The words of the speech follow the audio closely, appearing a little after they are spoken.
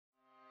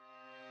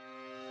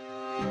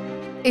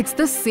It's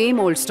the same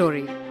old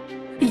story.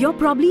 You're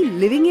probably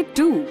living it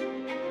too.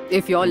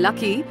 If you're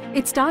lucky,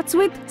 it starts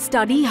with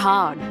study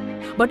hard,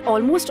 but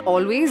almost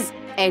always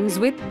ends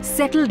with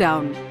settle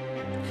down.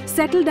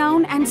 Settle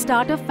down and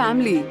start a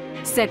family.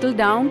 Settle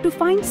down to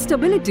find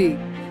stability.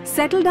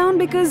 Settle down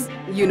because,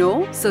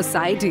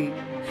 society.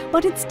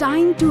 But it's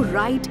time to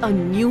write a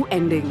new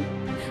ending,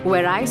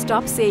 where I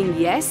stop saying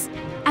yes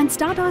and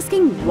start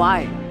asking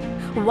why.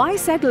 Why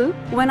settle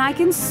when I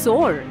can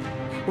soar?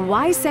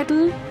 Why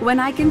settle when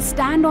I can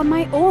stand on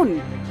my own?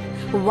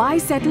 Why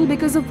settle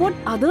because of what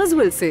others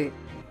will say?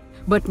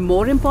 But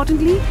more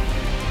importantly,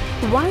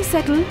 why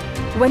settle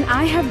when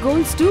I have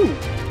goals too?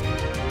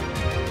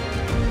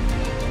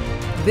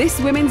 This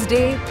Women's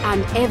Day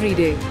and every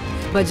day,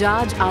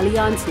 Bajaj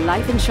Allianz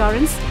Life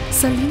Insurance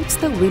salutes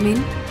the women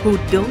who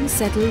don't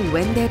settle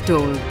when they're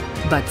told,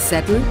 but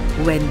settle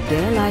when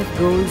their life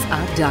goals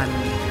are done.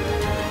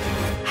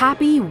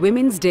 Happy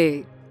Women's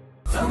Day!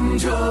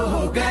 समझो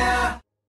हो गया